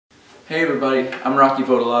Hey everybody, I'm Rocky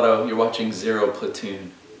Votolato. You're watching Zero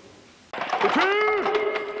Platoon.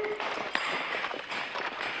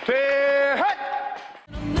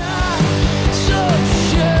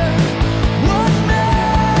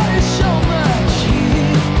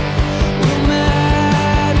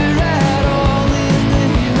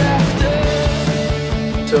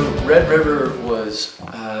 So Red River was,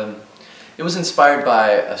 it was inspired by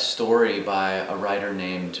a story by a writer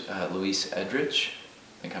named Louise Edrich.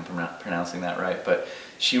 I think I'm pronouncing that right, but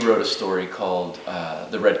she wrote a story called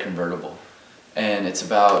The Red Convertible. And it's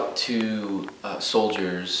about two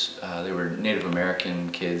soldiers, they were Native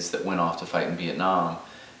American kids that went off to fight in Vietnam,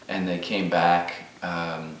 and they came back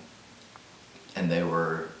and they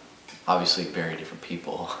were obviously very different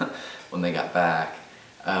people when they got back.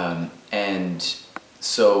 And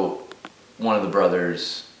so one of the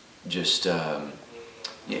brothers just,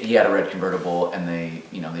 he had a red convertible, and they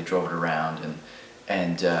drove it around, and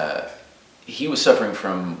he was suffering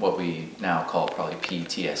from what we now call probably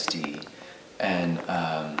PTSD, and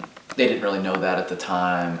they didn't really know that at the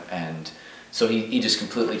time, and so he just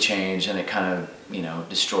completely changed, and it kind of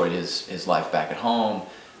destroyed his life back at home,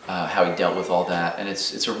 how he dealt with all that. And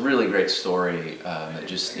it's a really great story that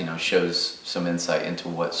just shows some insight into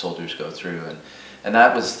what soldiers go through, and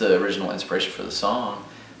that was the original inspiration for the song.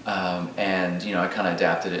 And I kind of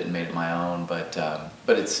adapted it and made it my own, but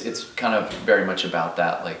it's kind of very much about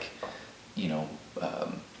that, like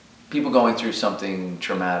people going through something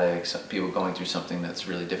traumatic, people going through something that's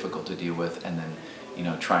really difficult to deal with, and then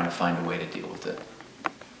trying to find a way to deal with it.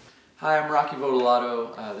 Hi, I'm Rocky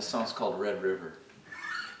Votolato. This song's called Red River.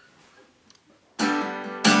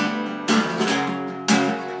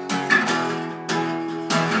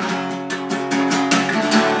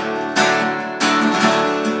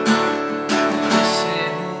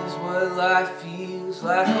 Life feels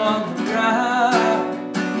like on the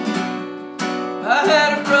ground. I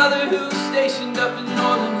had a brother who was stationed up in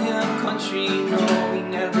northern hill country. No, he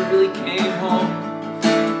never really came home.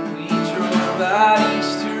 We drove out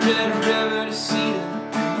east to Red River to see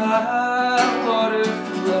the high water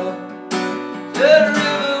flow. Red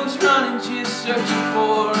River was running, just searching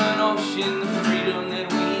for an ocean, the freedom that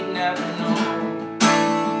we'd never known.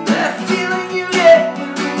 That feeling you get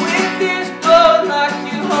when the wind is blowing, like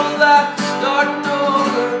your whole life starting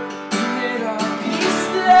over. We made our peace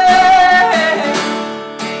there,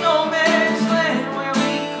 no man's land where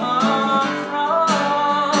we come from.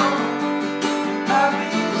 I've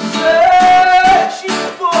been searching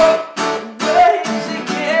for ways that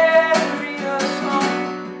carry us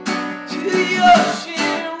home to the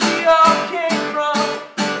ocean we all came from,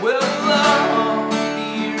 where we belong, be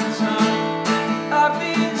returned. I've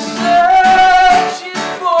been searching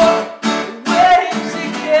for ways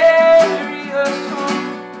that carry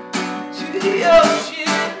the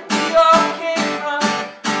ocean we all came from,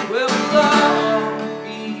 where we long to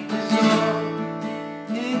be dissolved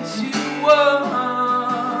into one.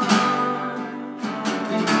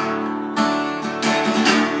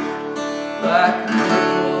 Like a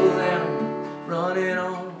little animal running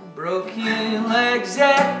on broken legs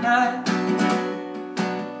at night,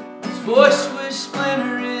 his voice was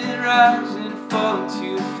splintering, rising, falling to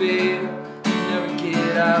fade, never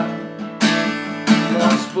get out.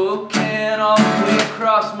 From Spokane all the way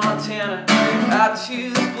across Montana, out to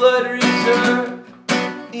the Blood Reserve,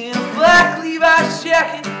 in a black Levi's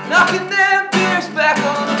jacket, knocking them beers back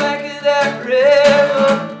on the bank of that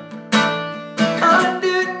river.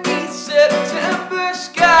 Underneath September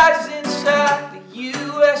skies inside the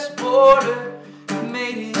U.S. border, he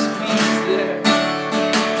made his peace there.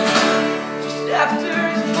 Just after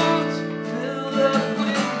his boots filled up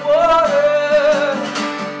with water,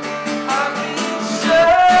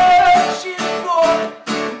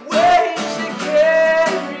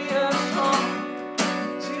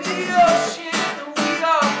 the ocean that we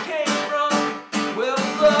all came from, where we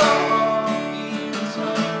belong, be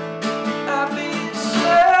returned.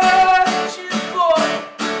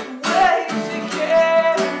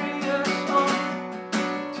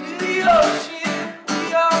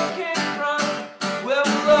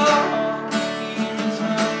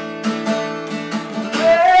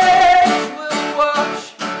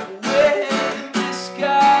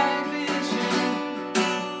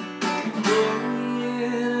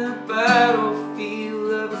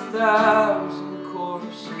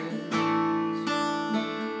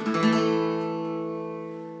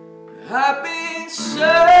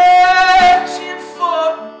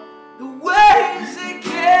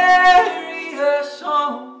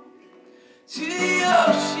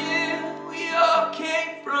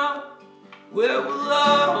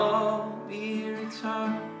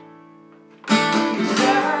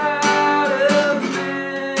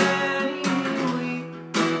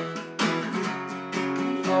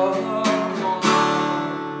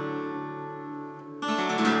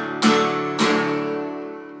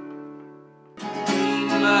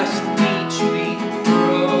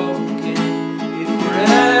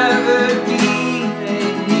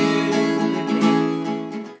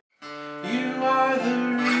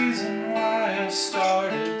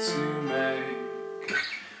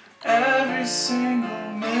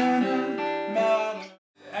 single minute matter.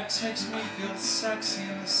 The X makes me feel sexy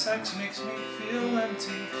and the sex makes me feel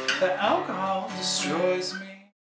empty. The alcohol destroys me.